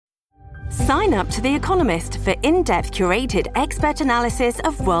Sign up to The Economist for in-depth curated expert analysis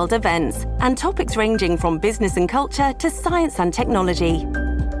of world events and topics ranging from business and culture to science and technology.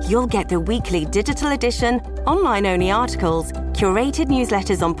 You'll get the weekly digital edition, online-only articles, curated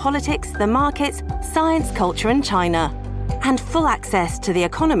newsletters on politics, the markets, science, culture and China, and full access to The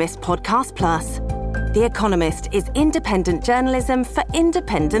Economist Podcast Plus. The Economist is independent journalism for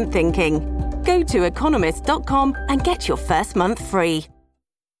independent thinking. Go to economist.com and get your first month free.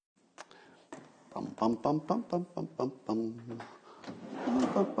 Bum, bum, bum, bum, bum, bum, bum, bum.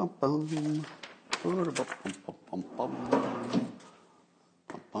 Bum, bum, bum.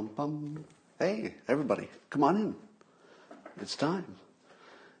 Bum, bum, bum. Hey, everybody, come on in. It's time.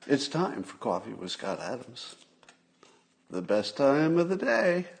 It's time for Coffee with Scott Adams. The best time of the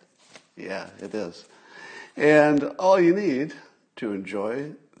day. Yeah, it is. And all you need to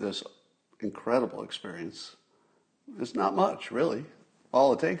enjoy this incredible experience is not much, really.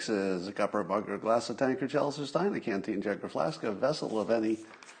 All it takes is a cup or a mug or a glass, a tankard, chalice or stein, a canteen, jug or flask, a vessel of any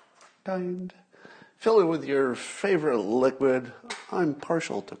kind. Fill it with your favorite liquid. I'm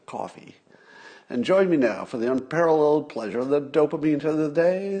partial to coffee. And join me now for the unparalleled pleasure of the dopamine of the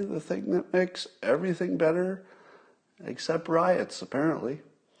day, the thing that makes everything better, except riots, apparently.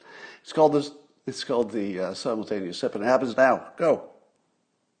 It's called the simultaneous sip, and it happens now. Go.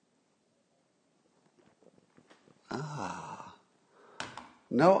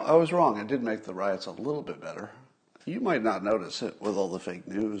 No, I was wrong. I did make the riots a little bit better. You might not notice it with all the fake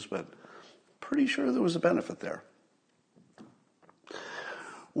news, but pretty sure there was a benefit there.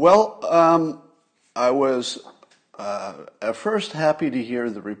 Well, I was at first happy to hear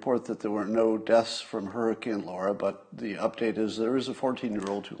the report that there were no deaths from Hurricane Laura, but the update is there is a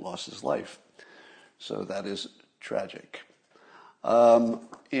 14-year-old who lost his life. So that is tragic.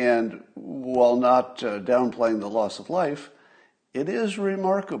 And while not downplaying the loss of life, it is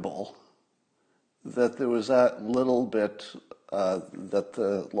remarkable that there was that little bit, that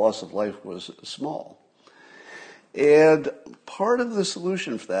the loss of life was small. And part of the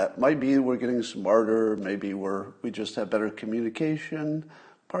solution for that might be we're getting smarter, maybe we just have better communication.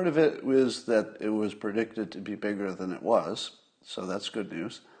 Part of it was that it was predicted to be bigger than it was, so that's good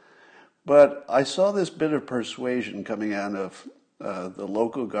news. But I saw this bit of persuasion coming out of the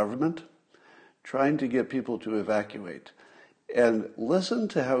local government trying to get people to evacuate. And listen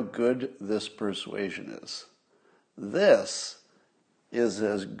to how good this persuasion is. This is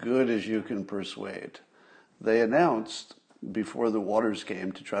as good as you can persuade. They announced before the waters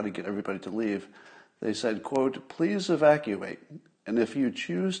came to try to get everybody to leave, they said, quote, please evacuate. And if you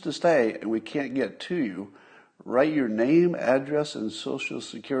choose to stay and we can't get to you, write your name, address, and social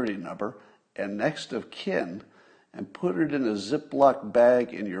security number and next of kin and put it in a Ziploc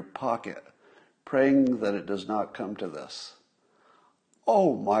bag in your pocket, praying that it does not come to this.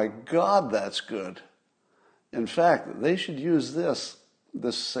 Oh my God, that's good. In fact, they should use this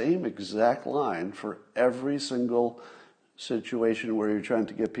same exact line for every single situation where you're trying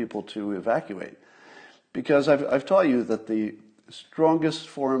to get people to evacuate. Because I've taught you that the strongest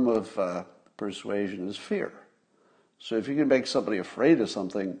form of persuasion is fear. So if you can make somebody afraid of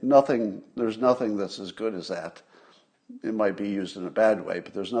something, there's nothing that's as good as that. It might be used in a bad way,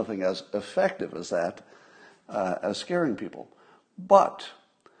 but there's nothing as effective as that, as scaring people. But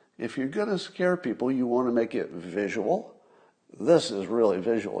if you're going to scare people, you want to make it visual. This is really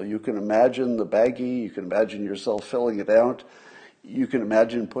visual. You can imagine the baggie. You can imagine yourself filling it out. You can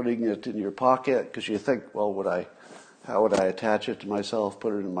imagine putting it in your pocket because you think, well, how would I attach it to myself,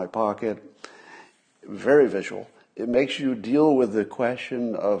 put it in my pocket? Very visual. It makes you deal with the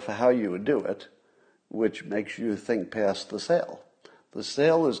question of how you would do it, which makes you think past the sale. The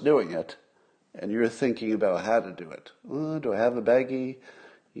sale is doing it, and you're thinking about how to do it. Do I have a baggie?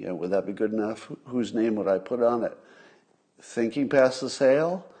 Would that be good enough? Whose name would I put on it? Thinking past the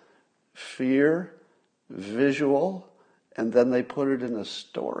sale, fear, visual, and then they put it in a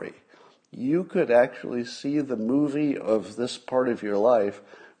story. You could actually see the movie of this part of your life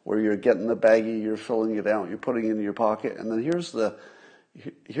where you're getting the baggie, you're filling it out, you're putting it in your pocket, and then here's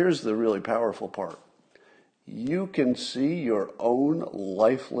the really powerful part. You can see your own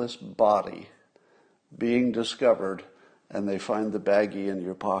lifeless body being discovered, and they find the baggie in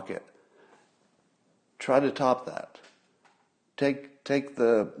your pocket. Try to top that. Take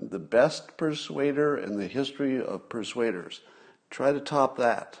the best persuader in the history of persuaders. Try to top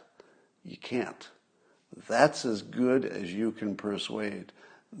that. You can't. That's as good as you can persuade.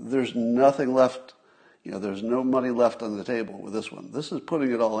 There's nothing left. There's no money left on the table with this one. This is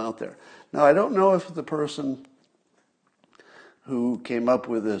putting it all out there. Now, I don't know if the person who came up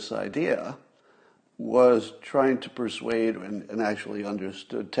with this idea was trying to persuade and actually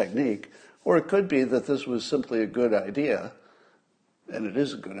understood technique, or it could be that this was simply a good idea, and it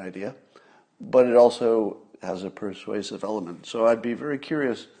is a good idea, but it also has a persuasive element. So I'd be very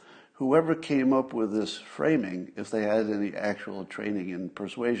curious, whoever came up with this framing, if they had any actual training in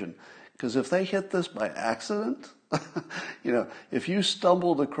persuasion. Because if they hit this by accident, if you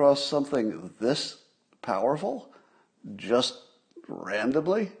stumbled across something this powerful, just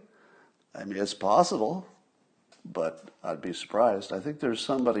randomly, I mean, it's possible, but I'd be surprised. I think there's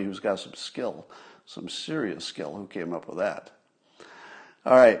somebody who's got some skill, some serious skill, who came up with that.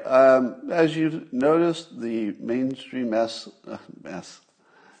 All right, as you've noticed, the mainstream the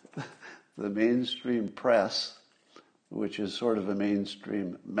mainstream press, which is sort of a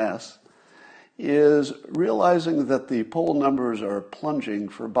mainstream mess, is realizing that the poll numbers are plunging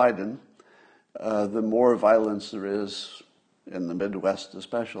for Biden. The more violence there is in the Midwest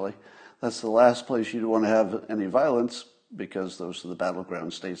especially, that's the last place you'd want to have any violence, because those are the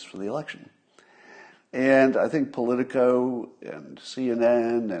battleground states for the election. And I think Politico and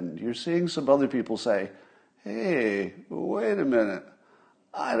CNN, and you're seeing some other people say, hey, wait a minute,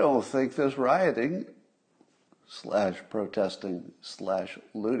 I don't think this rioting / protesting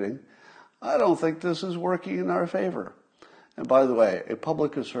 / looting, I don't think this is working in our favor. And by the way, a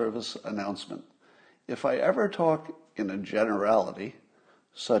public service announcement. If I ever talk in a generality,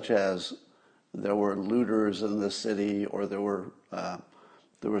 such as there were looters in the city, or there were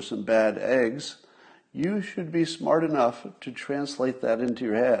some bad eggs, you should be smart enough to translate that into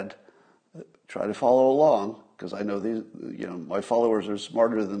your head. Try to follow along, because I know my followers are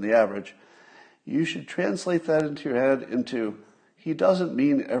smarter than the average. You should translate that into your head into, he doesn't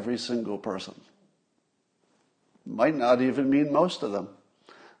mean every single person. Might not even mean most of them.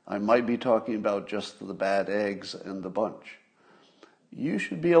 I might be talking about just the bad eggs and the bunch. You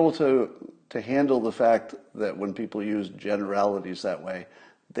should be able to handle the fact that when people use generalities that way,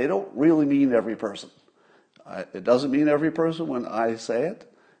 they don't really mean every person. It doesn't mean every person when I say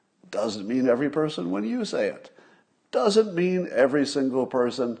it. Doesn't mean every person when you say it. Doesn't mean every single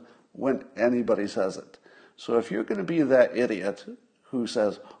person when anybody says it. So if you're going to be that idiot who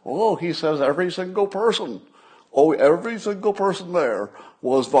says, oh, he says every single person. Oh, every single person there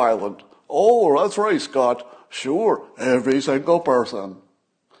was violent. Oh, that's right, Scott. Sure, every single person.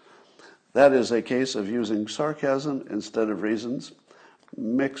 That is a case of using sarcasm instead of reasons,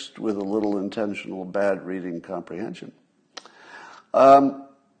 mixed with a little intentional bad reading comprehension.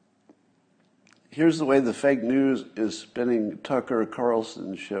 Here's the way the fake news is spinning Tucker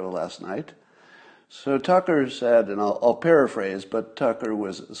Carlson's show last night. So Tucker said, and I'll paraphrase, but Tucker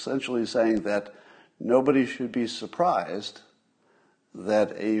was essentially saying that nobody should be surprised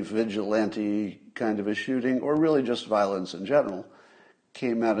that a vigilante kind of a shooting, or really just violence in general,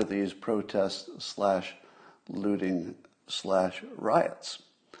 came out of these protests / looting / riots.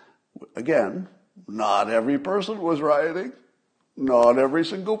 Again, not every person was rioting. Not every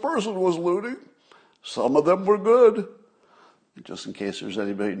single person was looting. Some of them were good. Just in case there's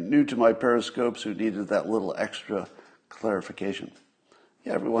anybody new to my periscopes who needed that little extra clarification.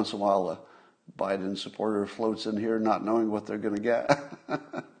 Yeah, every once in a while a Biden supporter floats in here not knowing what they're going to get.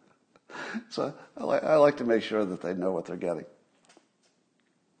 So I like to make sure that they know what they're getting.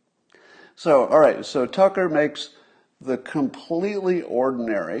 So, all right, so Tucker makes the completely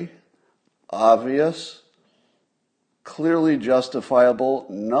ordinary, obvious, clearly justifiable,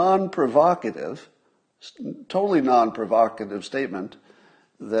 non-provocative, totally non-provocative statement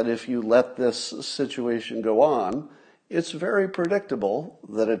that if you let this situation go on, it's very predictable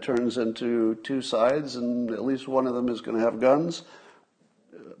that it turns into two sides, and at least one of them is going to have guns,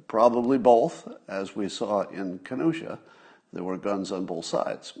 probably both, as we saw in Kenosha. There were guns on both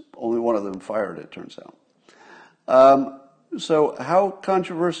sides. Only one of them fired, it turns out. So how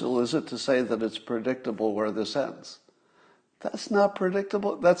controversial is it to say that it's predictable where this ends? That's not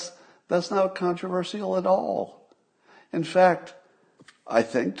predictable. That's not controversial at all. In fact, I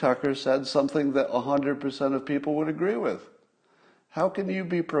think Tucker said something that 100% of people would agree with. How can you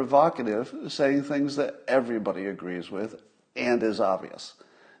be provocative saying things that everybody agrees with and is obvious?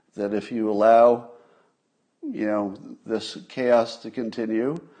 That if you allow, this chaos to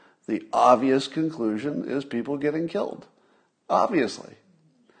continue, the obvious conclusion is people getting killed. Obviously.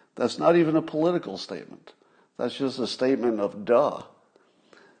 That's not even a political statement. That's just a statement of duh.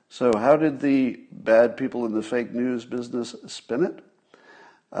 So how did the bad people in the fake news business spin it?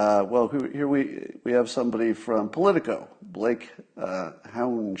 Well, here we have somebody from Politico, Blake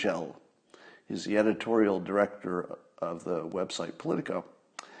Hounshell. He's the editorial director of the website Politico.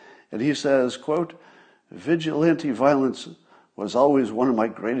 And he says, quote, vigilante violence was always one of my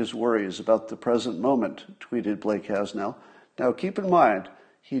greatest worries about the present moment, tweeted Blake Hasnell. Now, keep in mind,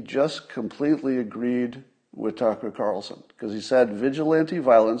 he just completely agreed with Tucker Carlson because he said vigilante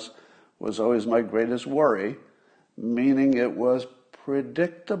violence was always my greatest worry, meaning it was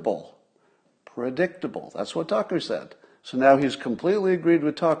predictable. Predictable. That's what Tucker said. So now he's completely agreed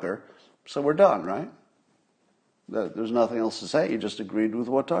with Tucker, so we're done, right? There's nothing else to say. He just agreed with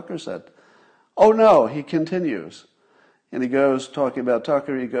what Tucker said. Oh no, he continues. And he goes, talking about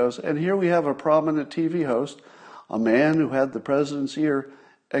Tucker, he goes, and here we have a prominent TV host, a man who had the president's ear,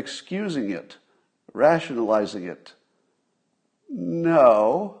 excusing it, rationalizing it.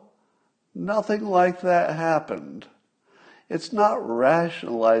 No, nothing like that happened. It's not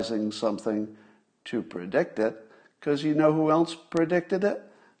rationalizing something to predict it, because you know who else predicted it?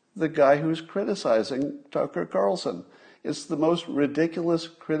 The guy who's criticizing Tucker Carlson. It's the most ridiculous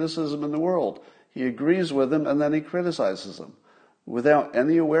criticism in the world. He agrees with him and then he criticizes him without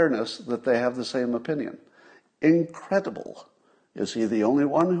any awareness that they have the same opinion. Incredible. Is he the only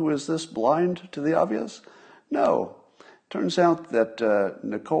one who is this blind to the obvious? No. Turns out that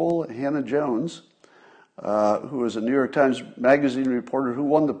Nikole Hannah-Jones, who is a New York Times Magazine reporter who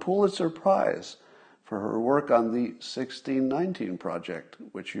won the Pulitzer Prize for her work on the 1619 Project,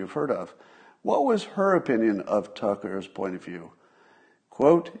 which you've heard of. What was her opinion of Tucker's point of view?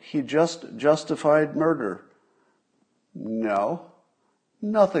 Quote, he just justified murder. No,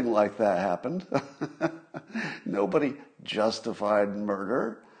 nothing like that happened. Nobody justified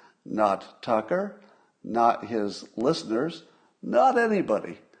murder. Not Tucker, not his listeners, not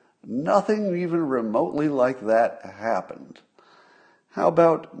anybody. Nothing even remotely like that happened. How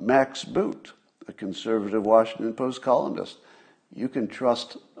about Max Boot, a conservative Washington Post columnist? You can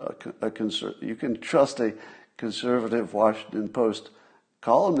trust a conservative Washington Post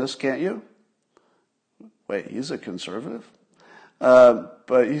columnist, can't you? Wait, he's a conservative?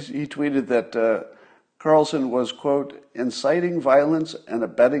 But he tweeted that Carlson was, quote, inciting violence and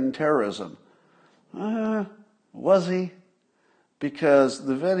abetting terrorism. Was he? Because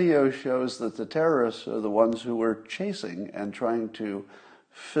the video shows that the terrorists are the ones who were chasing and trying to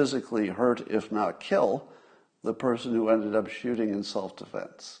physically hurt, if not kill, the person who ended up shooting in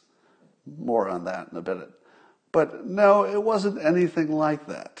self-defense. More on that in a bit. But no, it wasn't anything like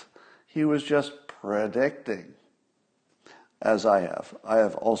that. He was just predicting, as I have. I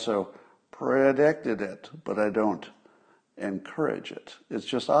have also predicted it, but I don't encourage it. It's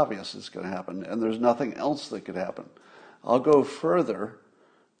just obvious it's going to happen, and there's nothing else that could happen. I'll go further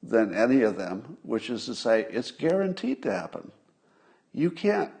than any of them, which is to say it's guaranteed to happen. You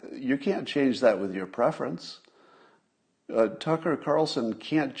can't change that with your preference. Tucker Carlson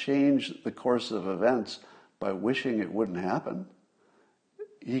can't change the course of events by wishing it wouldn't happen.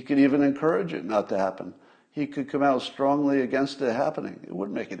 He could even encourage it not to happen. He could come out strongly against it happening. It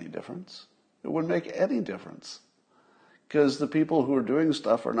wouldn't make any difference. It wouldn't make any difference. Because the people who are doing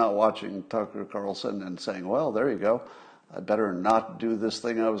stuff are not watching Tucker Carlson and saying, well, there you go. I better not do this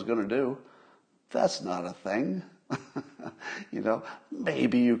thing I was going to do. That's not a thing.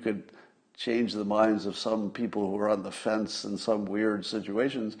 Maybe you could change the minds of some people who are on the fence in some weird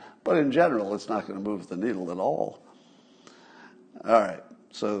situations, but in general, it's not going to move the needle at all. All right,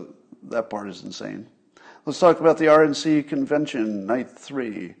 so that part is insane. Let's talk about the RNC convention, night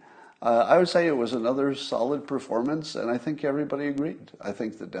 3. I would say it was another solid performance, and I think everybody agreed. I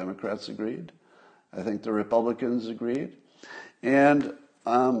think the Democrats agreed. I think the Republicans agreed. And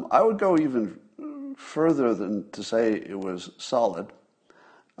I would go even further than to say it was solid.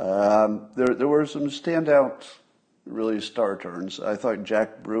 There were some standout, really star turns. I thought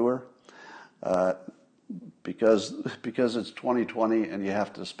Jack Brewer, because it's 2020 and you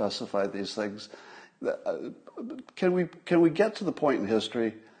have to specify these things. Can we get to the point in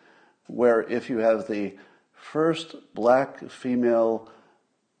history where if you have the first black female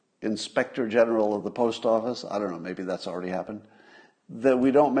inspector general of the post office, I don't know, maybe that's already happened, that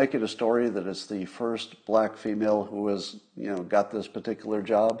we don't make it a story that it's the first black female who has, got this particular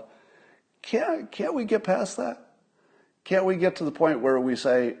job? Can't we get past that? Can't we get to the point where we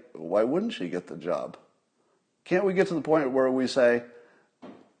say, why wouldn't she get the job? Can't we get to the point where we say,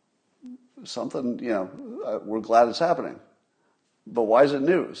 something, we're glad it's happening, but why is it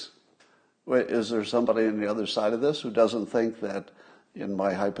news? Wait, is there somebody on the other side of this who doesn't think that, in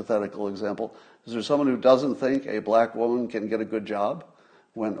my hypothetical example, is there someone who doesn't think a black woman can get a good job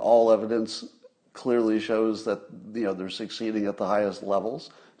when all evidence clearly shows that, they're succeeding at the highest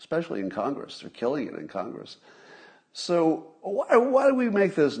levels, especially in Congress? They're killing it in Congress. So why do we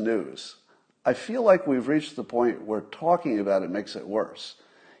make this news? I feel like we've reached the point where talking about it makes it worse.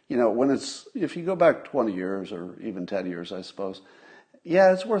 If you go back 20 years or even 10 years, I suppose,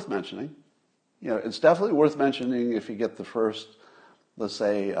 yeah, it's worth mentioning. It's definitely worth mentioning if you get the first, let's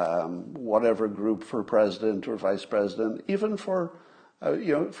say, whatever group for president or vice president, even for,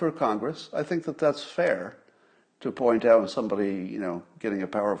 for Congress. I think that that's fair to point out somebody, getting a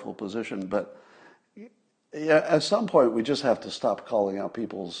powerful position. But yeah, at some point, we just have to stop calling out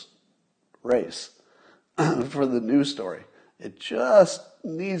people's race for the news story. It just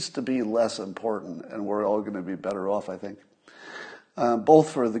needs to be less important, and we're all going to be better off, I think,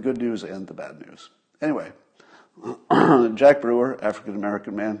 both for the good news and the bad news. Anyway, Jack Brewer,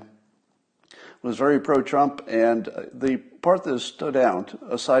 African-American man, was very pro-Trump, and the part that stood out,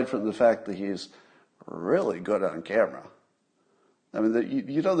 aside from the fact that he's really good on camera, I mean,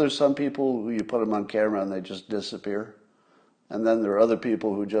 there's some people who you put them on camera and they just disappear, and then there are other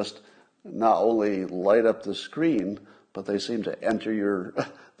people who just not only light up the screen, but they seem to enter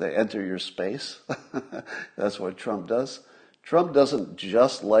your space. That's what Trump does. Trump doesn't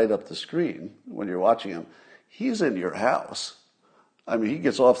just light up the screen when you're watching him. He's in your house. I mean, he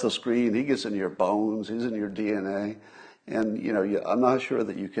gets off the screen, he gets in your bones, he's in your DNA. And, I'm not sure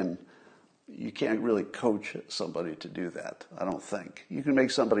that you can't really coach somebody to do that, I don't think. You can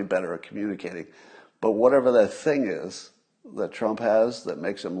make somebody better at communicating. But whatever that thing is that Trump has that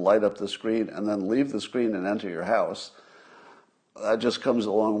makes him light up the screen and then leave the screen and enter your house, that just comes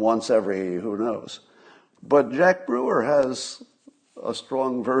along once every who knows. But Jack Brewer has a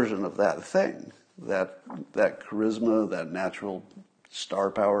strong version of that thing, that charisma, that natural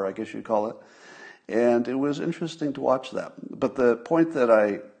star power, I guess you'd call it. And it was interesting to watch that. But the point that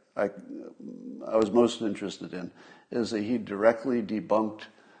I was most interested in is that he directly debunked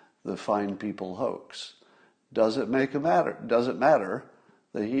the Fine People hoax. Does it matter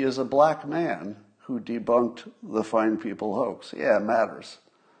that he is a black man who debunked the Fine People hoax? Yeah, it matters.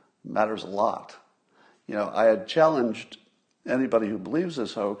 It matters a lot. I had challenged anybody who believes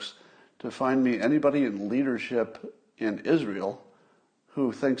this hoax to find me anybody in leadership in Israel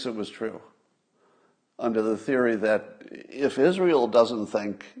who thinks it was true, under the theory that if Israel doesn't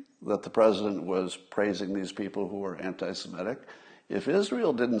think that the president was praising these people who were anti-Semitic, if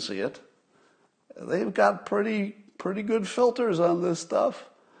Israel didn't see it, they've got pretty good filters on this stuff.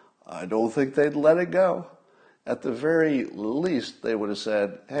 I don't think they'd let it go. At the very least, they would have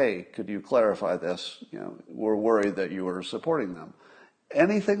said, hey, could you clarify this? We're worried that you were supporting them.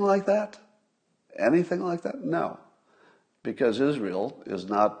 Anything like that? Anything like that? No. Because Israel is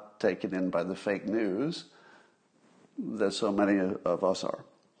not taken in by the fake news that so many of us are.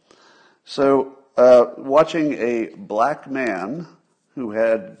 So watching a black man who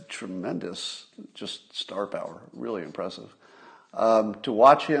had tremendous just star power, really impressive, to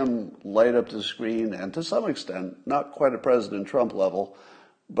watch him light up the screen and to some extent, not quite at President Trump level,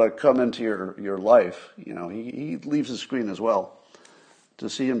 but come into your life, he leaves the screen as well. To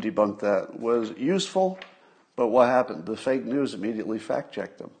see him debunk that was useful, but what happened? The fake news immediately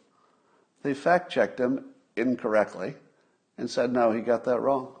fact-checked him. They fact-checked him incorrectly and said, no, he got that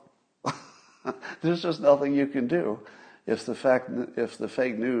wrong. There's just nothing you can do. If the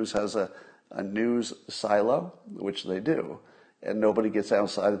fake news has a news silo, which they do, and nobody gets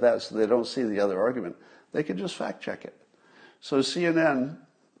outside of that, so they don't see the other argument, they can just fact-check it. So CNN,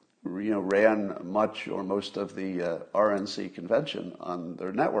 ran much or most of the RNC convention on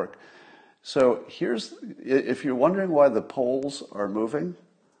their network. So if you're wondering why the polls are moving,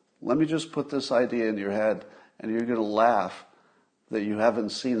 let me just put this idea in your head, and you're going to laugh that you haven't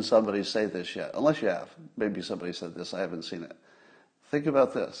seen somebody say this yet. Unless you have. Maybe somebody said this, I haven't seen it. Think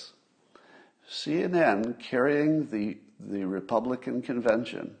about this. CNN carrying the Republican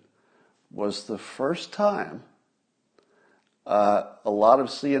convention was the first time a lot of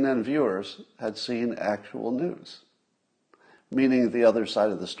CNN viewers had seen actual news, meaning the other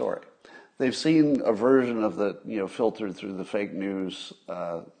side of the story. They've seen a version of the, filtered through the fake news,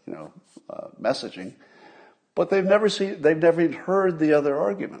 messaging, but they've never even heard the other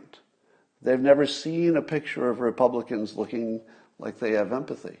argument. They've never seen a picture of Republicans looking like they have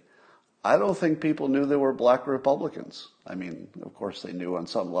empathy. I don't think people knew there were black Republicans. I mean, of course they knew on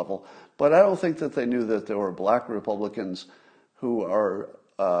some level, but I don't think that they knew that there were black Republicans who are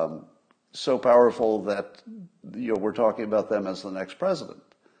so powerful that we're talking about them as the next president.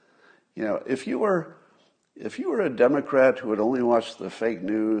 If you were a Democrat who had only watched the fake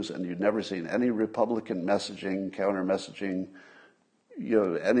news and you'd never seen any Republican messaging, counter messaging,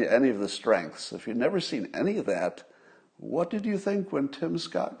 any of the strengths, if you'd never seen any of that, what did you think when Tim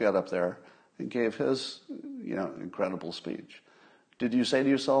Scott got up there and gave his, incredible speech? Did you say to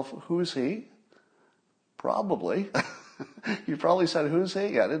yourself, who's he? Probably. You probably said, "Who's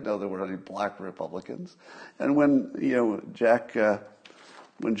he?" I didn't know there were any black Republicans. And when Jack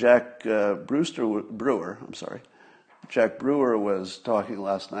Brewer was talking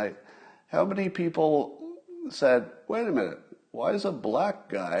last night, how many people said, "Wait a minute, why is a black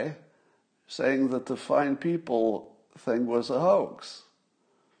guy saying that the fine people thing was a hoax?"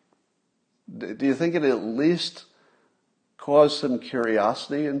 Do you think it at least caused some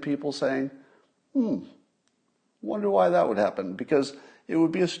curiosity in people saying, wonder why that would happen? Because it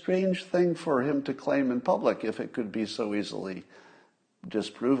would be a strange thing for him to claim in public if it could be so easily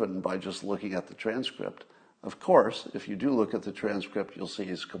disproven by just looking at the transcript. Of course, if you do look at the transcript, you'll see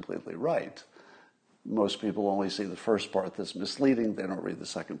he's completely right. Most people only see the first part that's misleading. They don't read the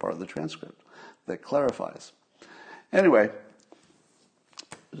second part of the transcript that clarifies. Anyway,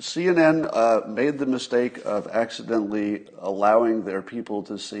 CNN made the mistake of accidentally allowing their people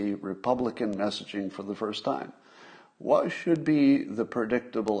to see Republican messaging for the first time. What should be the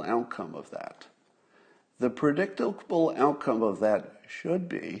predictable outcome of that? The predictable outcome of that should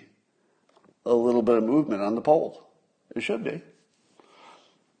be a little bit of movement on the poll. It should be.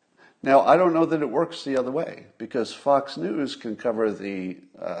 Now, I don't know that it works the other way, because Fox News can cover the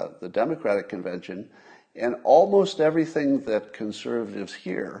Democratic convention, and almost everything that conservatives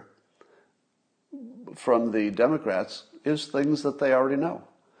hear from the Democrats is things that they already know.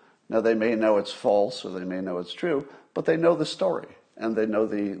 Now, they may know it's false or they may know it's true, but they know the story and they know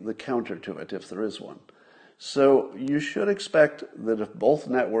the counter to it, if there is one. So you should expect that if both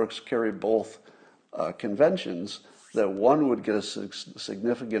networks carry both conventions, that one would get a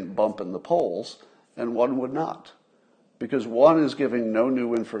significant bump in the polls and one would not. Because one is giving no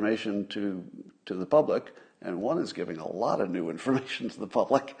new information to the public, and one is giving a lot of new information to the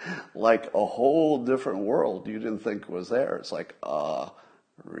public, like a whole different world you didn't think was there. It's like,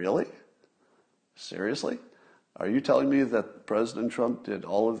 really? Seriously? Are you telling me that President Trump did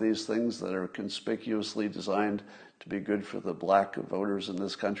all of these things that are conspicuously designed to be good for the black voters in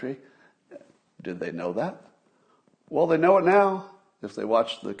this country? Did they know that? Well, they know it now if they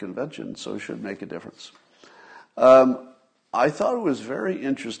watched the convention, so it should make a difference. I thought it was very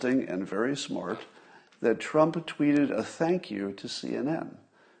interesting and very smart that Trump tweeted a thank you to CNN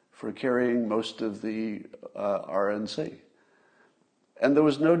for carrying most of the RNC. And there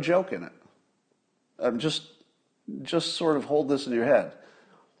was no joke in it. Just sort of hold this in your head.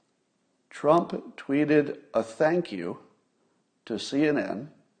 Trump tweeted a thank you to CNN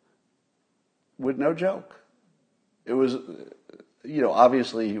with no joke. It was,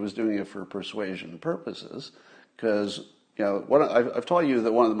 obviously he was doing it for persuasion purposes, because, I've taught you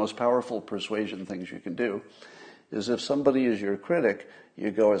that one of the most powerful persuasion things you can do is if somebody is your critic,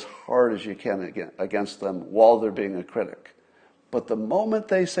 you go as hard as you can against them while they're being a critic. But the moment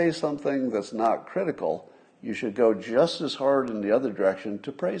they say something that's not critical, you should go just as hard in the other direction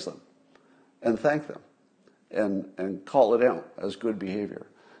to praise them and thank them and call it out as good behavior.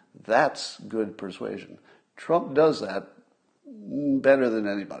 That's good persuasion. Trump does that better than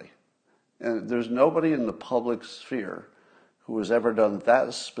anybody. And there's nobody in the public sphere who has ever done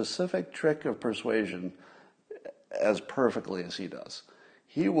that specific trick of persuasion as perfectly as he does.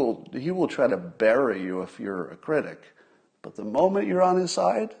 He will try to bury you if you're a critic, but the moment you're on his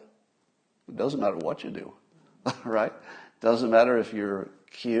side, it doesn't matter what you do, right? Doesn't matter if you're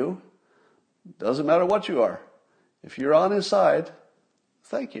Q, doesn't matter what you are. If you're on his side,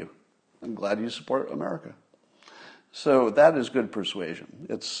 thank you. I'm glad you support America. So that is good persuasion.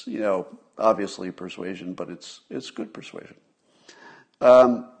 It's, obviously persuasion, but it's good persuasion.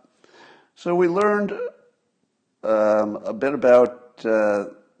 So we learned a bit about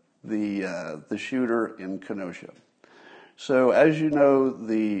the shooter in Kenosha. So as you know,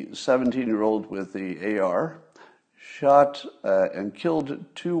 the 17-year-old with the AR shot and killed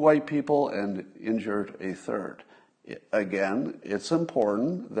 2 white people and injured a third. Again, it's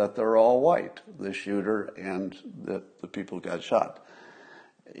important that they're all white, the shooter and the people who got shot.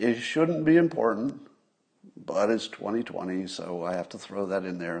 It shouldn't be important, but it's 2020, so I have to throw that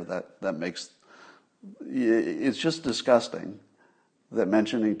in there. That makes, it's just disgusting that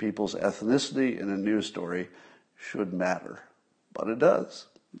mentioning people's ethnicity in a news story should matter. But it does.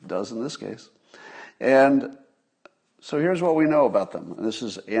 It does in this case. And so here's what we know about them. This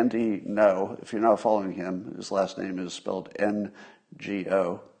is Andy Ngo. If you're not following him, his last name is spelled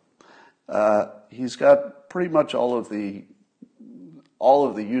Ngo. He's got pretty much all of the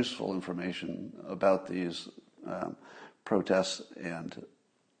useful information about these protests and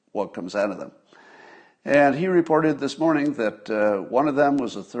what comes out of them. And he reported this morning that one of them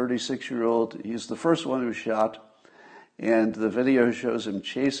was a 36-year-old. He's the first one who was shot. And the video shows him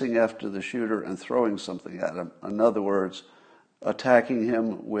chasing after the shooter and throwing something at him. In other words, attacking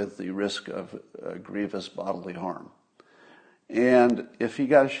him with the risk of grievous bodily harm. And if he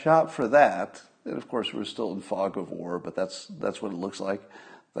got shot for that, and of course we're still in fog of war, but that's what it looks like,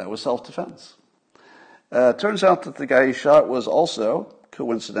 that was self-defense. Turns out that the guy he shot was also,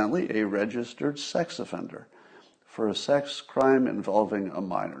 coincidentally, a registered sex offender for a sex crime involving a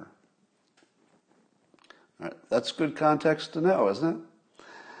minor. All right, that's good context to know, isn't it?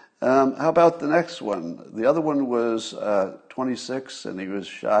 How about the next one? The other one was 26, and he was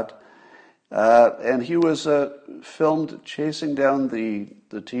shot. And he was filmed chasing down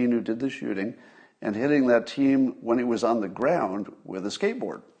the teen who did the shooting and hitting that teen when he was on the ground with a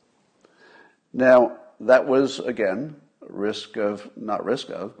skateboard. Now, that was, again, not risk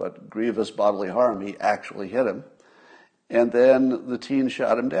of, but grievous bodily harm. He actually hit him. And then the teen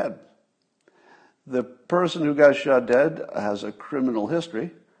shot him dead. The person who got shot dead has a criminal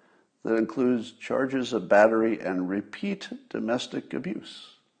history that includes charges of battery and repeat domestic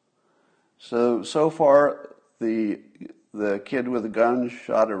abuse. So far, the kid with a gun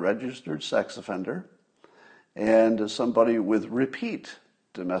shot a registered sex offender and somebody with repeat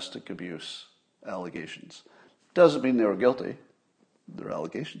domestic abuse allegations. Doesn't mean they were guilty. They're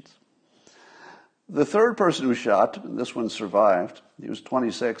allegations. The third person who shot, and this one survived, he was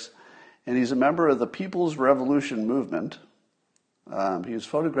 26, and he's a member of the People's Revolution Movement. He was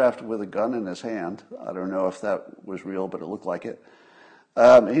photographed with a gun in his hand. I don't know if that was real, but it looked like it.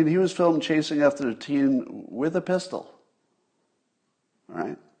 He was filmed chasing after a teen with a pistol. All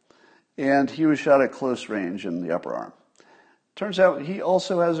right? And he was shot at close range in the upper arm. Turns out he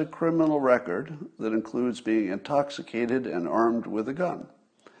also has a criminal record that includes being intoxicated and armed with a gun.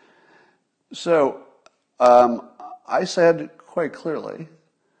 So I said quite clearly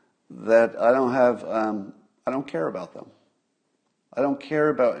that I don't care about them. I don't care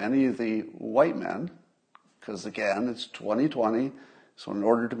about any of the white men, because again, it's 2020. So in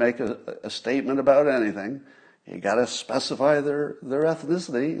order to make a statement about anything, you got to specify their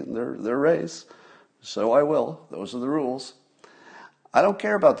ethnicity and their race. So I will. Those are the rules. I don't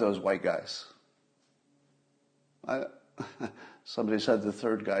care about those white guys. Somebody said the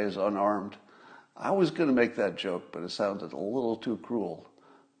third guy is unarmed. I was going to make that joke, but it sounded a little too cruel.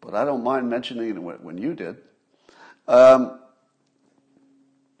 But I don't mind mentioning it when you did. I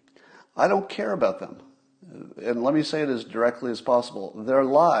don't care about them. And let me say it as directly as possible. Their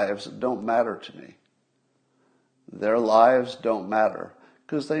lives don't matter to me. Their lives don't matter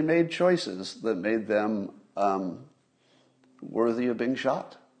because they made choices that made them worthy of being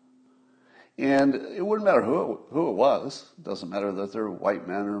shot. And it wouldn't matter who it was. It doesn't matter that they're white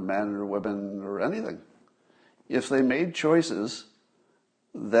men or women or anything. If they made choices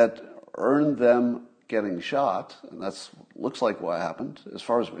that earned them getting shot, and that looks like what happened, as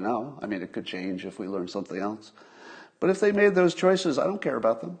far as we know. I mean, it could change if we learn something else. But if they made those choices, I don't care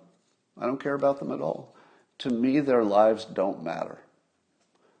about them. I don't care about them at all. To me, their lives don't matter.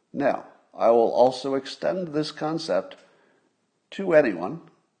 Now, I will also extend this concept to anyone,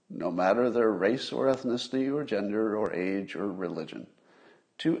 no matter their race or ethnicity or gender or age or religion.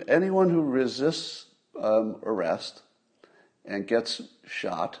 To anyone who resists arrest and gets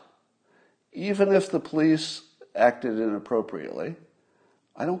shot, even if the police acted inappropriately,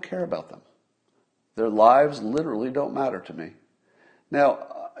 I don't care about them. Their lives literally don't matter to me.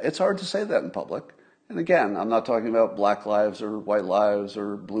 Now, it's hard to say that in public. And again, I'm not talking about black lives or white lives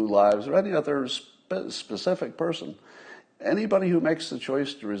or blue lives or any other specific person. Anybody who makes the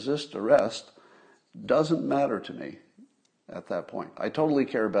choice to resist arrest doesn't matter to me at that point. I totally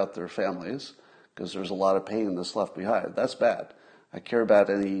care about their families because there's a lot of pain that's left behind. That's bad. I care about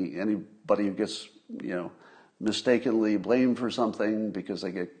anybody who gets, mistakenly blamed for something because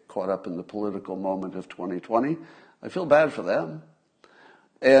they get caught up in the political moment of 2020. I feel bad for them.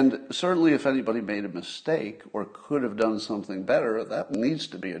 And certainly if anybody made a mistake or could have done something better, that needs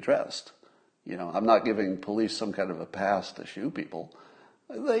to be addressed. I'm not giving police some kind of a pass to shoot people.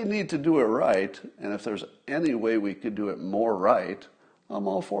 They need to do it right. And if there's any way we could do it more right, I'm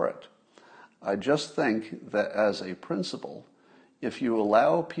all for it. I just think that as a principle, if you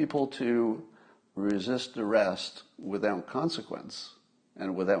allow people to resist arrest without consequence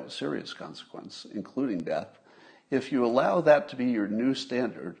and without serious consequence, including death, if you allow that to be your new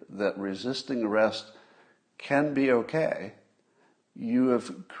standard, that resisting arrest can be okay, you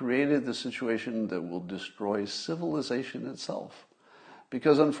have created the situation that will destroy civilization itself.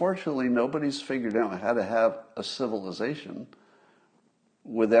 Because unfortunately, nobody's figured out how to have a civilization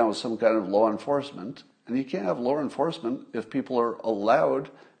without some kind of law enforcement. And you can't have law enforcement if people are allowed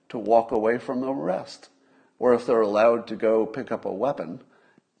to walk away from arrest. or if they're allowed to go pick up a weapon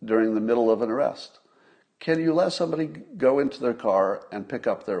during the middle of an arrest. Can you let somebody go into their car and pick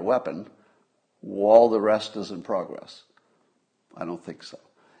up their weapon while the arrest is in progress? I don't think so.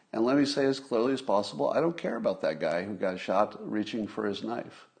 And let me say as clearly as possible, I don't care about that guy who got shot reaching for his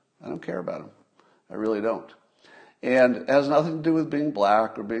knife. I don't care about him. I really don't. And it has nothing to do with being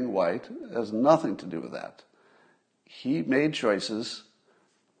black or being white. It has nothing to do with that. He made choices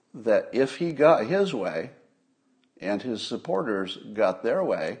that if he got his way and his supporters got their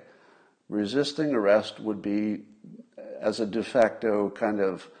way, resisting arrest would be, as a de facto kind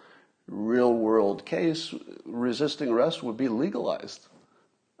of real-world case, resisting arrest would be legalized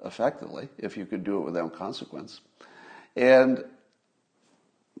effectively if you could do it without consequence. And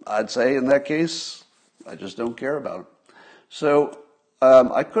I'd say in that case, I just don't care about it. So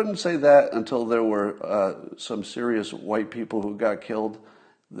I couldn't say that until there were some serious white people who got killed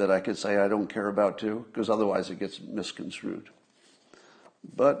that I could say I don't care about too, because otherwise it gets misconstrued.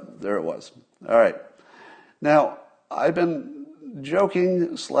 But there it was. All right. Now, I've been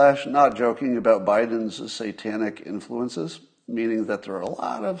joking / not joking about Biden's satanic influences, meaning that there are a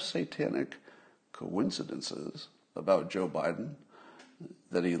lot of satanic coincidences about Joe Biden,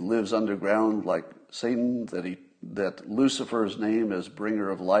 that he lives underground like Satan, that Lucifer's name is bringer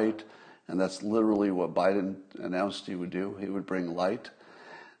of light, and that's literally what Biden announced he would do. He would bring light.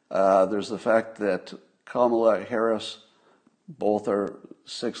 There's the fact that Kamala Harris, both are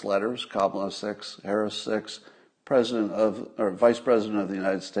 6 letters, Kamala 6, Harris 6, Vice President of the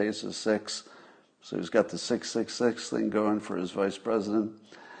United States is 6. So he's got the 666 thing going for his vice president.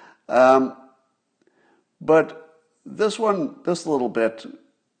 But this little bit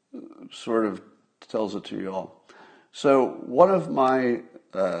sort of tells it to you all. So one of my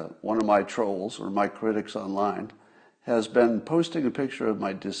trolls or my critics online has been posting a picture of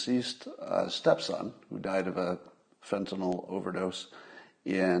my deceased stepson who died of a fentanyl overdose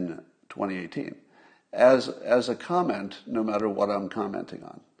in 2018 as a comment, no matter what I'm commenting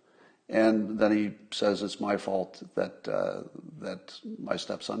on. And then he says it's my fault that my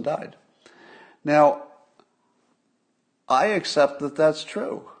stepson died. Now, I accept that that's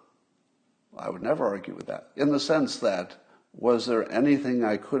true. I would never argue with that. In the sense that, was there anything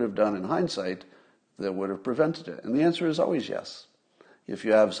I could have done in hindsight that would have prevented it? And the answer is always yes. If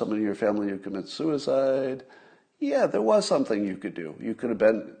you have someone in your family who commits suicide, yeah, there was something you could do. You could have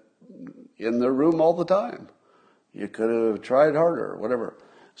been in their room all the time. You could have tried harder, whatever.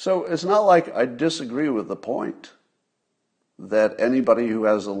 So it's not like I disagree with the point that anybody who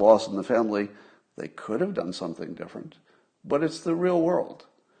has a loss in the family, they could have done something different. But it's the real world.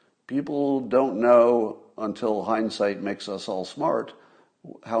 People don't know until hindsight makes us all smart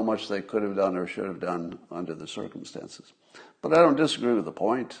how much they could have done or should have done under the circumstances. But I don't disagree with the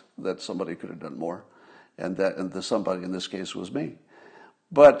point that somebody could have done more, and the somebody in this case was me.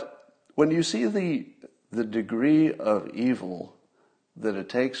 But when you see the degree of evil that it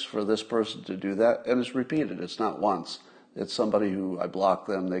takes for this person to do that, and it's repeated, it's not once. It's somebody who, I block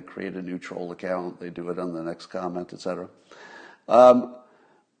them, they create a new troll account, they do it on the next comment, etc.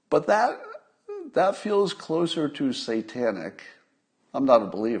 But that feels closer to satanic. I'm not a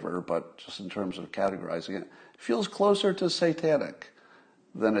believer, but just in terms of categorizing it, feels closer to satanic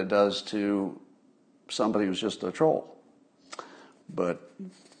than it does to somebody who's just a troll. But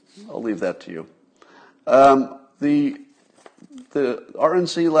I'll leave that to you. The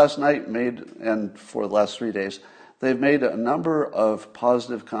RNC last night made, and for the last 3 days, they've made a number of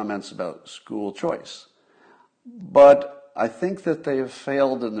positive comments about school choice. But I think that they have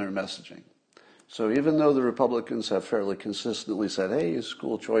failed in their messaging. So even though the Republicans have fairly consistently said, hey,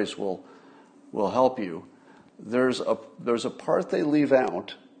 school choice will help you, there's a part they leave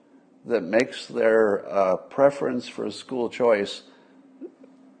out that makes their preference for school choice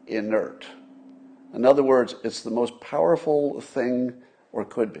inert. In other words, it's the most powerful thing, or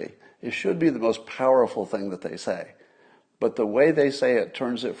could be. It should be the most powerful thing that they say. But the way they say it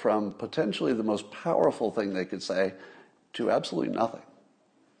turns it from potentially the most powerful thing they could say to absolutely nothing.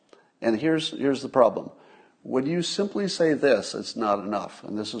 And here's the problem. When you simply say this, it's not enough.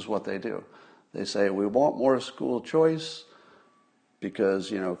 And this is what they do. They say, we want more school choice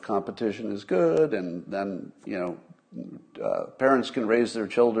because, competition is good, and then, parents can raise their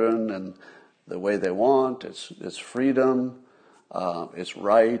children and the way they want. It's freedom. It's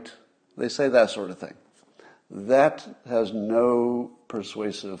right. They say that sort of thing. That has no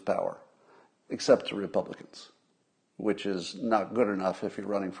persuasive power, except to Republicans, which is not good enough if you're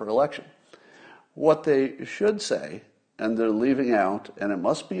running for election. What they should say, and they're leaving out, and it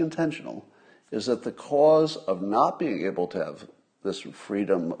must be intentional, is that the cause of not being able to have this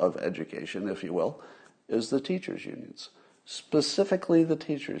freedom of education, if you will, is the teachers' unions, specifically the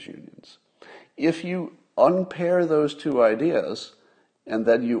teachers' unions. If you unpair those two ideas and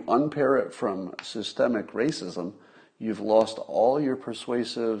then you unpair it from systemic racism, you've lost all your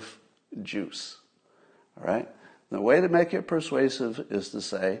persuasive juice. All right? The way to make it persuasive is to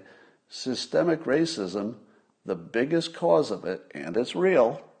say systemic racism, the biggest cause of it, and it's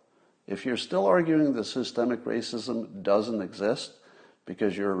real. If you're still arguing that systemic racism doesn't exist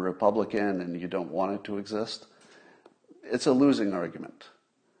because you're a Republican and you don't want it to exist, it's a losing argument.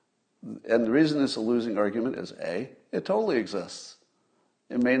 And the reason it's a losing argument is A, it totally exists.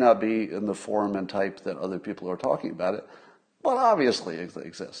 It may not be in the form and type that other people are talking about it, but obviously it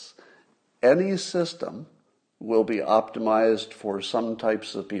exists. Any system will be optimized for some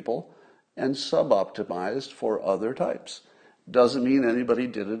types of people and sub-optimized for other types. Doesn't mean anybody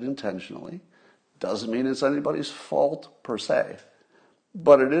did it intentionally. Doesn't mean it's anybody's fault per se.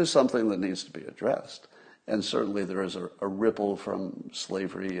 But it is something that needs to be addressed. And certainly there is a ripple from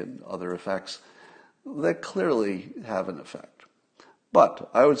slavery and other effects that clearly have an effect. But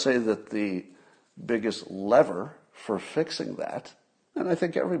I would say that the biggest lever for fixing that, and I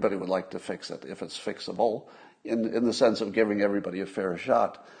think everybody would like to fix it if it's fixable, in the sense of giving everybody a fair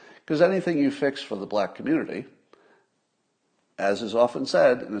shot, because anything you fix for the black community, as is often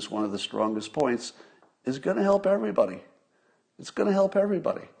said, and it's one of the strongest points, is going to help everybody. It's going to help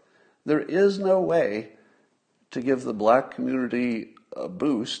everybody. There is no way to give the black community a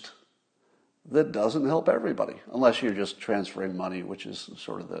boost that doesn't help everybody, unless you're just transferring money, which is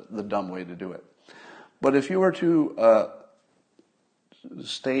sort of the dumb way to do it. But if you were to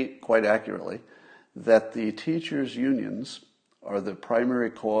state quite accurately that the teachers' unions are the primary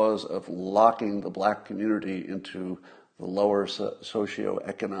cause of locking the black community into the lower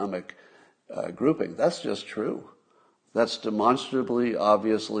socioeconomic grouping, that's just true. That's demonstrably,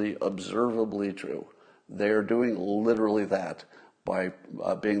 obviously, observably true. They're doing literally that by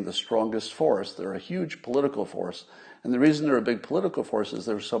being the strongest force. They're a huge political force. And the reason they're a big political force is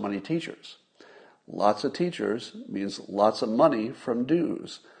there's so many teachers. Lots of teachers means lots of money from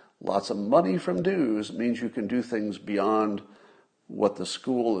dues. Lots of money from dues means you can do things beyond what the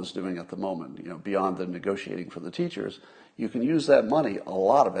school is doing at the moment, beyond the negotiating for the teachers. You can use that money, a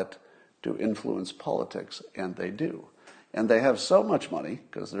lot of it, to influence politics, and they do. And they have so much money,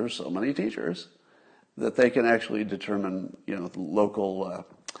 because there's so many teachers, that they can actually determine, the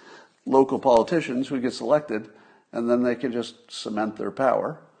local politicians who get selected, and then they can just cement their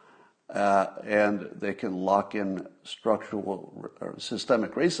power, and they can lock in structural or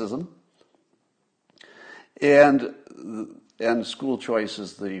systemic racism. And school choice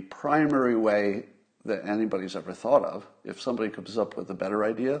is the primary way that anybody's ever thought of. If somebody comes up with a better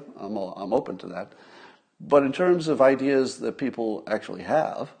idea, I'm open to that. But in terms of ideas that people actually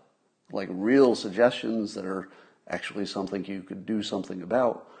have, like real suggestions that are actually something you could do something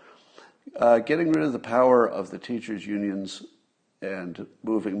about, getting rid of the power of the teachers' unions and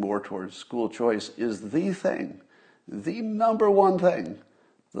moving more towards school choice is the thing, the number one thing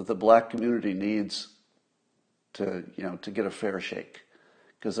that the black community needs to get a fair shake,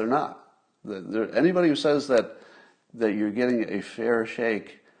 because they're not. Anybody who says that you're getting a fair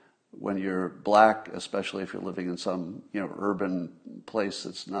shake when you're black, especially if you're living in some urban place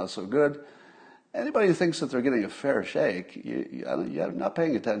that's not so good, anybody who thinks that they're getting a fair shake, you're not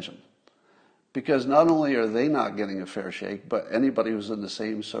paying attention. Because not only are they not getting a fair shake, but anybody who's in the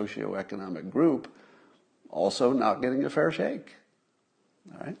same socioeconomic group also not getting a fair shake.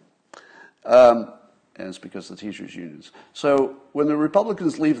 All right? And it's because of the teachers' unions. So when the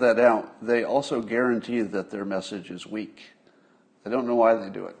Republicans leave that out, they also guarantee that their message is weak. I don't know why they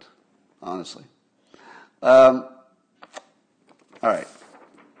do it, honestly. All right.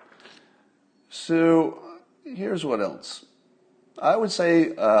 So here's what else. I would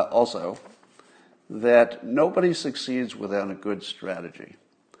say also that nobody succeeds without a good strategy.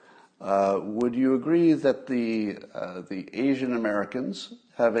 Would you agree that the Asian Americans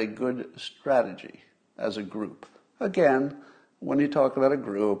have a good strategy as a group? Again, when you talk about a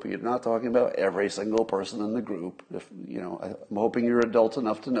group, you're not talking about every single person in the group. I'm hoping you're adult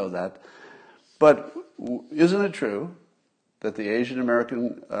enough to know that. But isn't it true that the Asian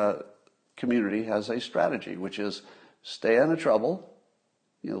American community has a strategy, which is stay out of trouble,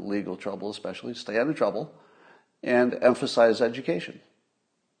 legal trouble especially, stay out of trouble, and emphasize education,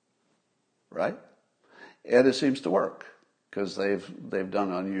 right? And it seems to work because they've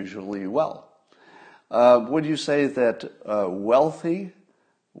done unusually well. Would you say that wealthy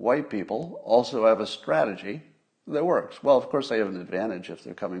white people also have a strategy that works? Well, of course they have an advantage if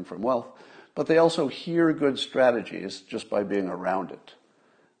they're coming from wealth, but they also hear good strategies just by being around it.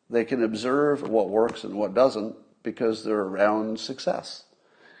 They can observe what works and what doesn't because they're around success.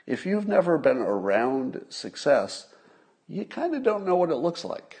 If you've never been around success, you kind of don't know what it looks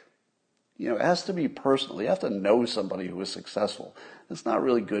like. It has to be personal. You have to know somebody who is successful. It's not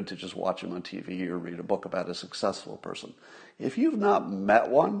really good to just watch them on TV or read a book about a successful person. If you've not met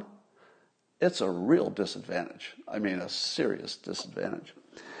one, it's a real disadvantage. I mean, a serious disadvantage.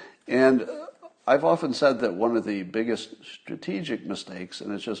 And I've often said that one of the biggest strategic mistakes,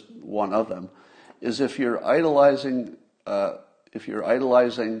 and it's just one of them, is if you're idolizing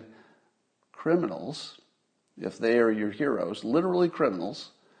criminals, if they are your heroes, literally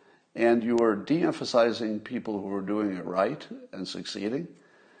criminals, and you are de-emphasizing people who are doing it right and succeeding,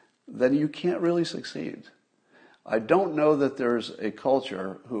 then you can't really succeed. I don't know that there's a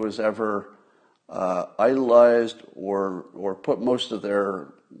culture who has ever idolized or put most of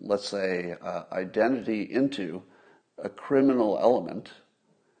their, let's say, identity into a criminal element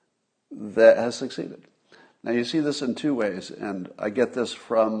that has succeeded. Now you see this in two ways, and I get this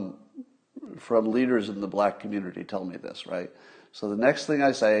from leaders in the black community tell me this, right? So the next thing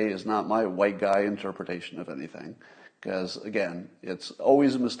I say is not my white guy interpretation of anything, because again, it's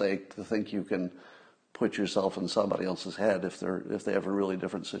always a mistake to think you can put yourself in somebody else's head if they have a really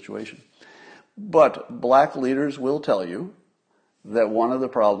different situation. But black leaders will tell you that one of the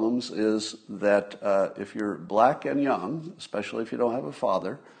problems is that if you're black and young, especially if you don't have a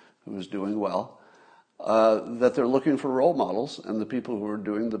father who is doing well, that they're looking for role models, and the people who are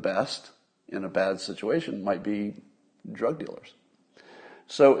doing the best in a bad situation might be drug dealers.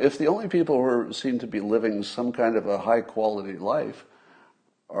 So if the only people who seem to be living some kind of a high quality life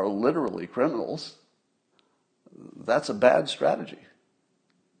are literally criminals, that's a bad strategy.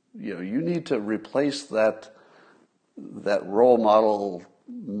 You need to replace that role model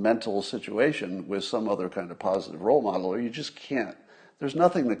mental situation with some other kind of positive role model, or you just can't. There's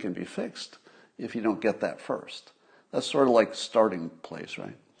nothing that can be fixed if you don't get that first. That's sort of like starting place,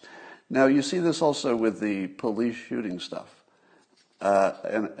 right? Now, you see this also with the police shooting stuff.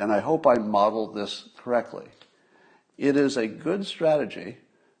 And I hope I modeled this correctly. It is a good strategy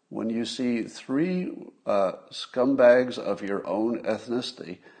when you see three scumbags of your own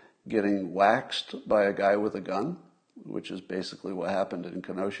ethnicity getting waxed by a guy with a gun, which is basically what happened in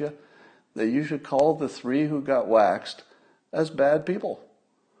Kenosha, that you should call the three who got waxed as bad people.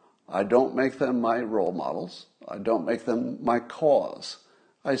 I don't make them my role models. I don't make them my cause.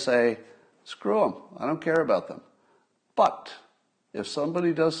 I say, screw them. I don't care about them. But if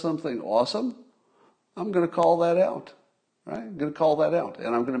somebody does something awesome, I'm going to call that out, right? I'm going to call that out,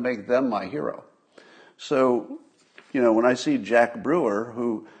 and I'm going to make them my hero. So, when I see Jack Brewer,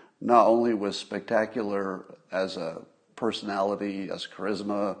 who not only was spectacular as a personality, as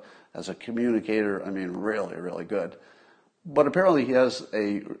charisma, as a communicator, I mean, really, really good, but apparently he has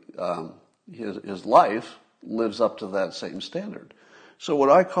his life lives up to that same standard. So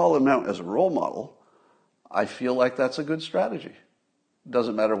when I call him out as a role model, I feel like that's a good strategy.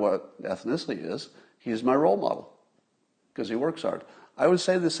 Doesn't matter what ethnicity he is, he's my role model because he works hard. I would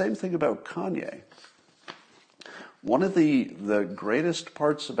say the same thing about Kanye. One of the greatest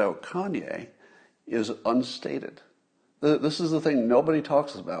parts about Kanye is unstated. This is the thing nobody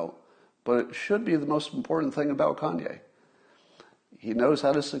talks about, but it should be the most important thing about Kanye. He knows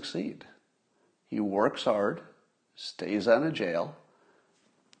how to succeed. He works hard, stays out of jail,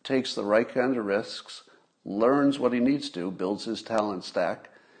 takes the right kind of risks, learns what he needs to, builds his talent stack,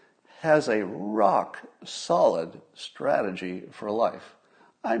 has a rock-solid strategy for life.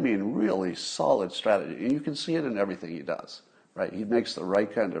 I mean, really solid strategy. And you can see it in everything he does, right? He makes the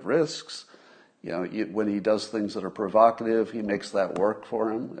right kind of risks. When he does things that are provocative, he makes that work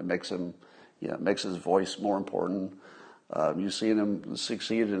for him. It makes him, makes his voice more important. You've seen him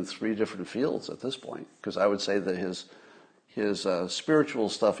succeed in 3 different fields at this point, because I would say that his spiritual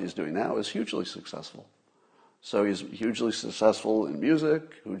stuff he's doing now is hugely successful. So he's hugely successful in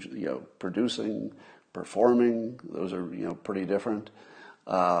music, producing, performing. Those are, pretty different.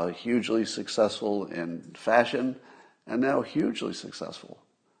 Hugely successful in fashion, and now hugely successful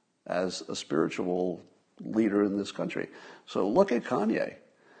as a spiritual leader in this country. So look at Kanye.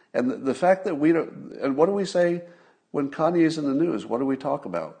 And the fact that we don't, and what do we say when Kanye's in the news? What do we talk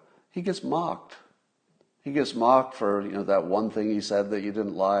about? He gets mocked. He gets mocked for, that one thing he said that you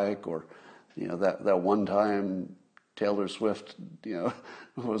didn't like, or, that one time Taylor Swift,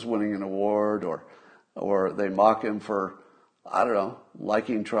 was winning an award, or they mock him for, I don't know,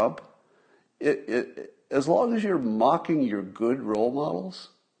 liking Trump. As long as you're mocking your good role models,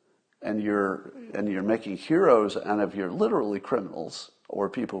 and you're making heroes out of your literally criminals or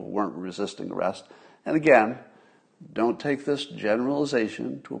people who weren't resisting arrest. And again, Don't take this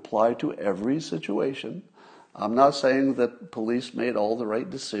generalization to apply to every situation. I'm not saying that police made all the right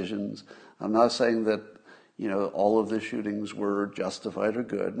decisions. I'm not saying that, all of the shootings were justified or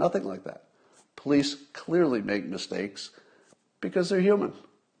good. Nothing like that. Police clearly make mistakes because they're human.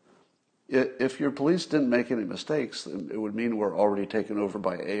 If your police didn't make any mistakes, then it would mean we're already taken over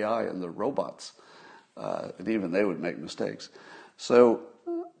by AI and the robots. And even they would make mistakes. So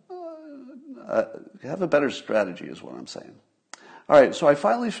have a better strategy is what I'm saying. All right, so I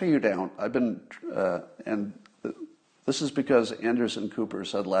finally figured out, and this is because Anderson Cooper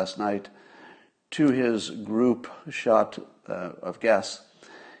said last night to his group shot of guests,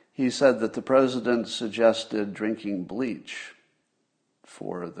 he said that the president suggested drinking bleach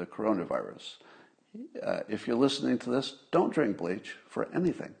for the coronavirus. If you're listening to this, don't drink bleach for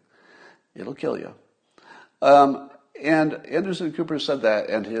anything. It'll kill you. And Anderson Cooper said that,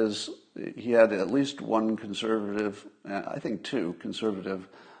 and he had at least one conservative, I think two conservative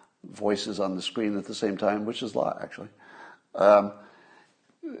voices on the screen at the same time, which is a lot, actually.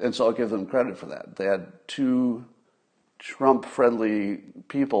 And so I'll give them credit for that. They had two Trump-friendly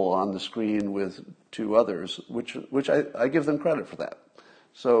people on the screen with two others, which I give them credit for that.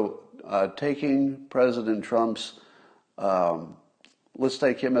 So taking President Trump's, let's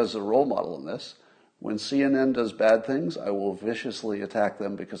take him as a role model in this. When CNN does bad things, I will viciously attack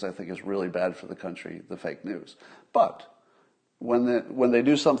them because I think it's really bad for the country, the fake news. But when they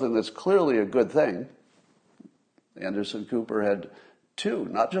do something that's clearly a good thing, Anderson Cooper had two,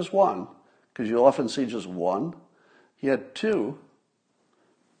 not just one, because you often see just one. He had two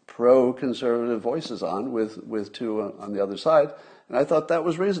pro-conservative voices on with two on the other side, and I thought that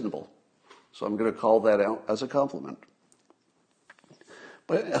was reasonable. So I'm going to call that out as a compliment.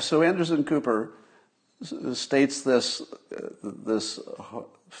 But so Anderson Cooper states this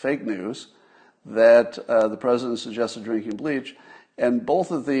fake news that the president suggested drinking bleach, and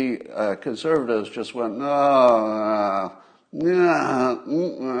both of the conservatives just went, no,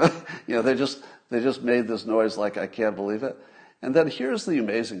 they just made this noise like, I can't believe it. And then here's the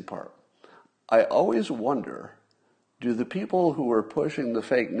amazing part. I always wonder, do the people who are pushing the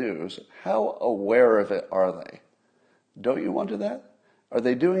fake news, how aware of it are they? Don't you wonder that? Are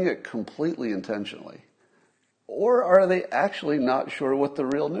they doing it completely intentionally? Or are they actually not sure what the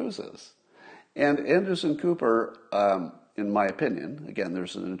real news is? And Anderson Cooper, in my opinion, again,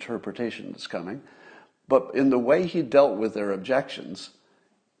 there's an interpretation that's coming, but in the way he dealt with their objections,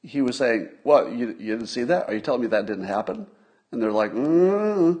 he was saying, what, you didn't see that? Are you telling me that didn't happen? And they're like,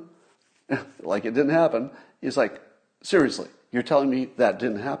 like it didn't happen. He's like, seriously, you're telling me that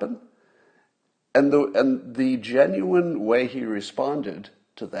didn't happen? And the genuine way he responded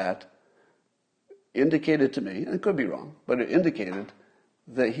to that indicated to me, and it could be wrong, but it indicated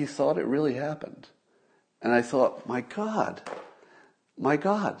that he thought it really happened. And I thought, my God,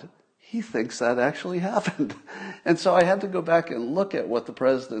 he thinks that actually happened. And so I had to go back and look at what the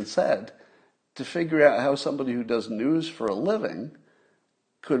president said to figure out how somebody who does news for a living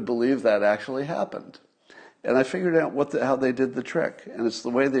could believe that actually happened. And I figured out how they did the trick. And it's the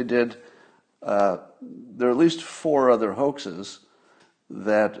way they did, there are at least 4 other hoaxes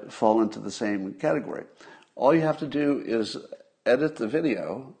that fall into the same category. All you have to do is edit the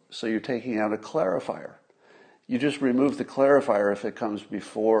video so you're taking out a clarifier. You just remove the clarifier if it comes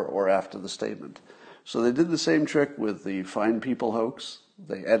before or after the statement. So they did the same trick with the Fine People hoax.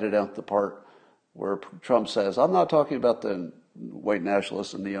 They edit out the part where Trump says, I'm not talking about the white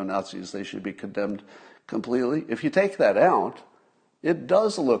nationalists and neo-Nazis. They should be condemned completely. If you take that out, it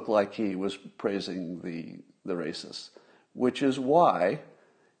does look like he was praising the racists, which is why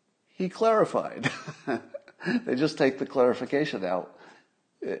he clarified. They just take the clarification out.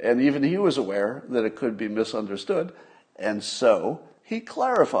 And even he was aware that it could be misunderstood, and so he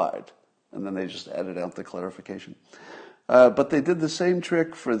clarified. And then they just added out the clarification. But they did the same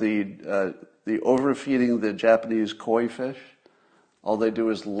trick for the overfeeding the Japanese koi fish. All they do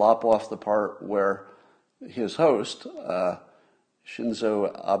is lop off the part where his host,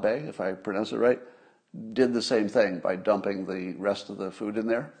 Shinzo Abe, if I pronounce it right, did the same thing by dumping the rest of the food in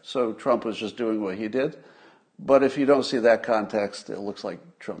there. So Trump was just doing what he did. But if you don't see that context, it looks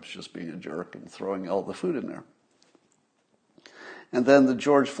like Trump's just being a jerk and throwing all the food in there. And then the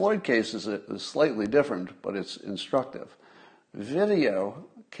George Floyd case is slightly different, but it's instructive. Video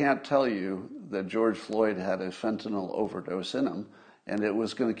can't tell you that George Floyd had a fentanyl overdose in him and it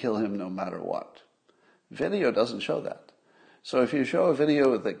was going to kill him no matter what. Video doesn't show that. So if you show a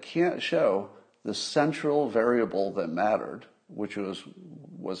video that can't show the central variable that mattered, which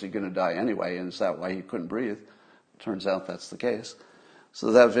was he going to die anyway, and is that why he couldn't breathe? Turns out that's the case.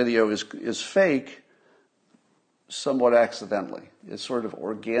 So that video is fake somewhat accidentally. It's sort of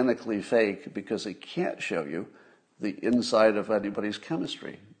organically fake because it can't show you the inside of anybody's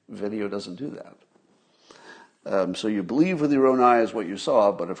chemistry. Video doesn't do that. So you believe with your own eyes what you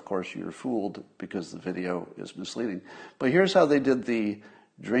saw, but of course you're fooled because the video is misleading. But here's how they did the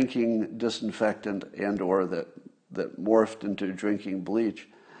drinking disinfectant and/or that morphed into drinking bleach.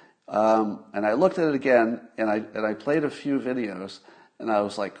 And I looked at it again, and I played a few videos, and I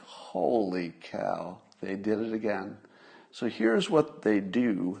was like, holy cow, they did it again. So here's what they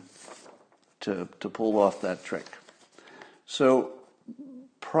do to pull off that trick. So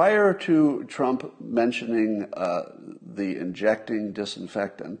prior to Trump mentioning the injecting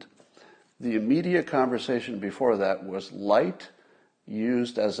disinfectant, the immediate conversation before that was light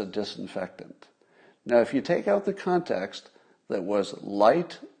used as a disinfectant. Now, if you take out the context that was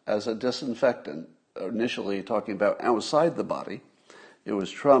light as a disinfectant, initially talking about outside the body, it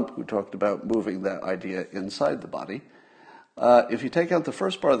was Trump who talked about moving that idea inside the body. If you take out the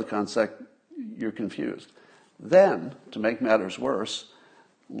first part of the concept, you're confused. Then, to make matters worse,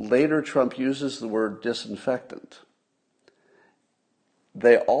 later Trump uses the word disinfectant.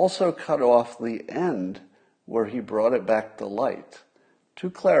 They also cut off the end where he brought it back to light to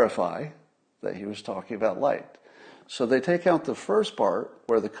clarify that he was talking about light. So they take out the first part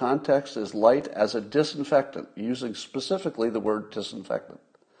where the context is light as a disinfectant, using specifically the word disinfectant.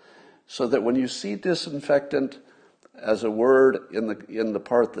 So that when you see disinfectant as a word in the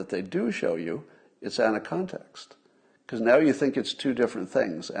part that they do show you, it's out of context. Because now you think it's two different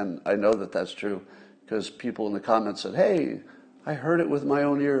things. And I know that that's true because people in the comments said, hey, I heard it with my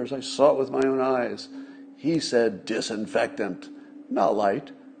own ears. I saw it with my own eyes. He said disinfectant, not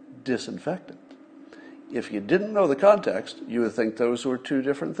light, disinfectant. If you didn't know the context, you would think those were two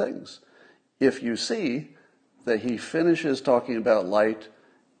different things. If you see that he finishes talking about light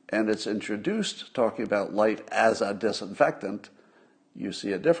and it's introduced talking about light as a disinfectant, you see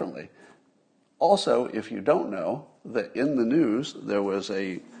it differently. Also, if you don't know that in the news there was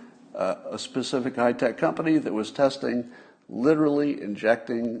a specific high-tech company that was testing literally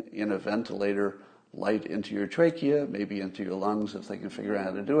injecting in a ventilator light into your trachea, maybe into your lungs if they can figure out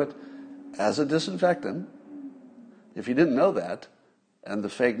how to do it, as a disinfectant. If you didn't know that, and the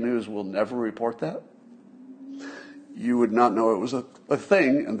fake news will never report that, you would not know it was a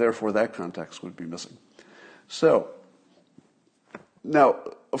thing, and therefore that context would be missing. So, now,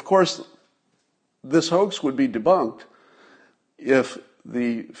 of course, this hoax would be debunked if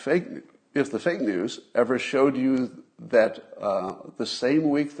the fake news ever showed you that the same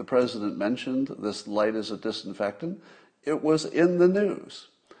week the president mentioned this light as a disinfectant, it was in the news.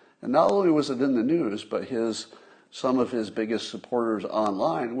 And not only was it in the news, but some of his biggest supporters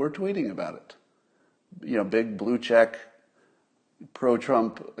online were tweeting about it. You know, big blue check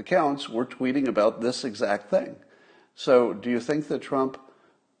pro-Trump accounts were tweeting about this exact thing. So do you think that Trump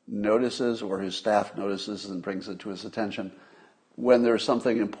notices, or his staff notices and brings it to his attention, when there's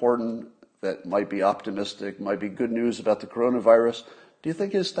something important that might be optimistic, might be good news about the coronavirus? Do you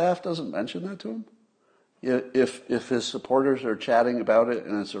think his staff doesn't mention that to him? If his supporters are chatting about it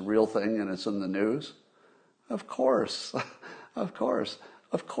and it's a real thing and it's in the news? Of course. Of course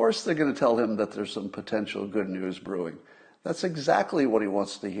they're going to tell him that there's some potential good news brewing. That's exactly what he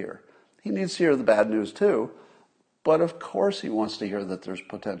wants to hear. He needs to hear the bad news too, but of course he wants to hear that there's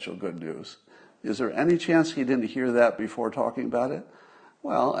potential good news. Is there any chance he didn't hear that before talking about it?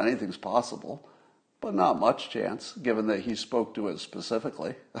 Well, anything's possible, but not much chance, given that he spoke to it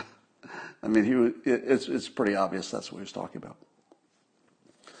specifically. I mean, it's pretty obvious that's what he was talking about.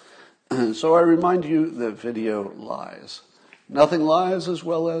 So I remind you that video lies. Nothing lies as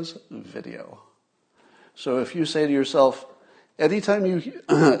well as video. So if you say to yourself, anytime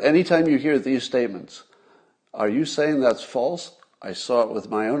you hear these statements, are you saying that's false? I saw it with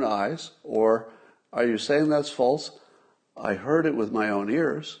my own eyes. Or are you saying that's false? I heard it with my own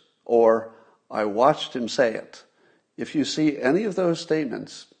ears. Or I watched him say it. If you see any of those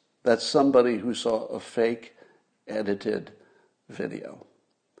statements, that's somebody who saw a fake edited video,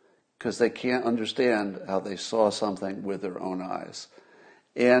 because they can't understand how they saw something with their own eyes.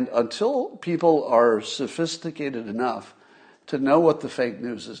 And until people are sophisticated enough to know what the fake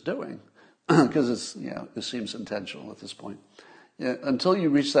news is doing, because it seems intentional at this point, until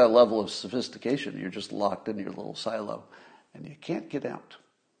you reach that level of sophistication, you're just locked in your little silo, and you can't get out.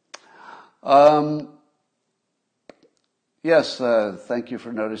 Yes, thank you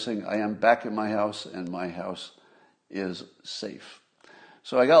for noticing. I am back in my house, and my house is safe.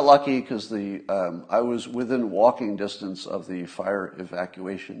 So I got lucky because I was within walking distance of the fire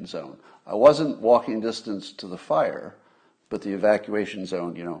evacuation zone. I wasn't walking distance to the fire, but the evacuation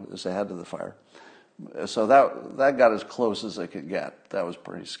zone, is ahead of the fire. So that got as close as it could get. That was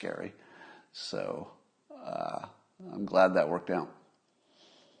pretty scary. So I'm glad that worked out.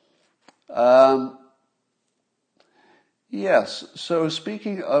 Yes, so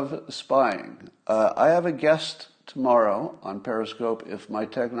speaking of spying, I have a guest tomorrow on Periscope, if my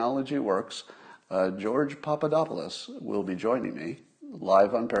technology works. George Papadopoulos will be joining me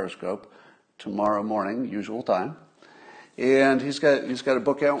live on Periscope tomorrow morning, usual time. And he's got a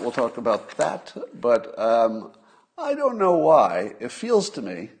book out. We'll talk about that. But I don't know why. It feels to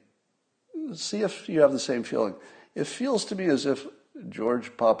me, see if you have the same feeling. It feels to me as if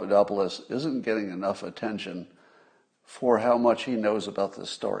George Papadopoulos isn't getting enough attention for how much he knows about this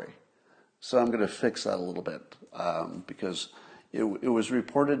story. So I'm going to fix that a little bit because it was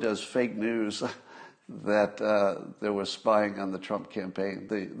reported as fake news that there was spying on the Trump campaign.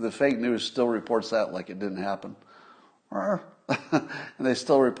 The fake news still reports that like it didn't happen. And they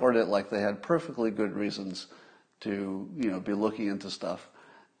still report it like they had perfectly good reasons to, be looking into stuff,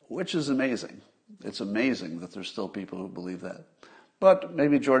 which is amazing. It's amazing that there's still people who believe that. But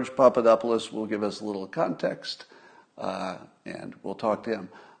maybe George Papadopoulos will give us a little context, and we'll talk to him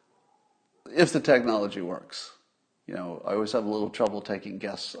if the technology works. I always have a little trouble taking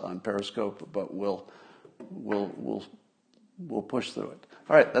guests on Periscope, but we'll push through it.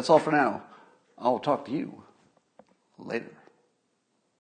 All right, that's all for now. I'll talk to you later.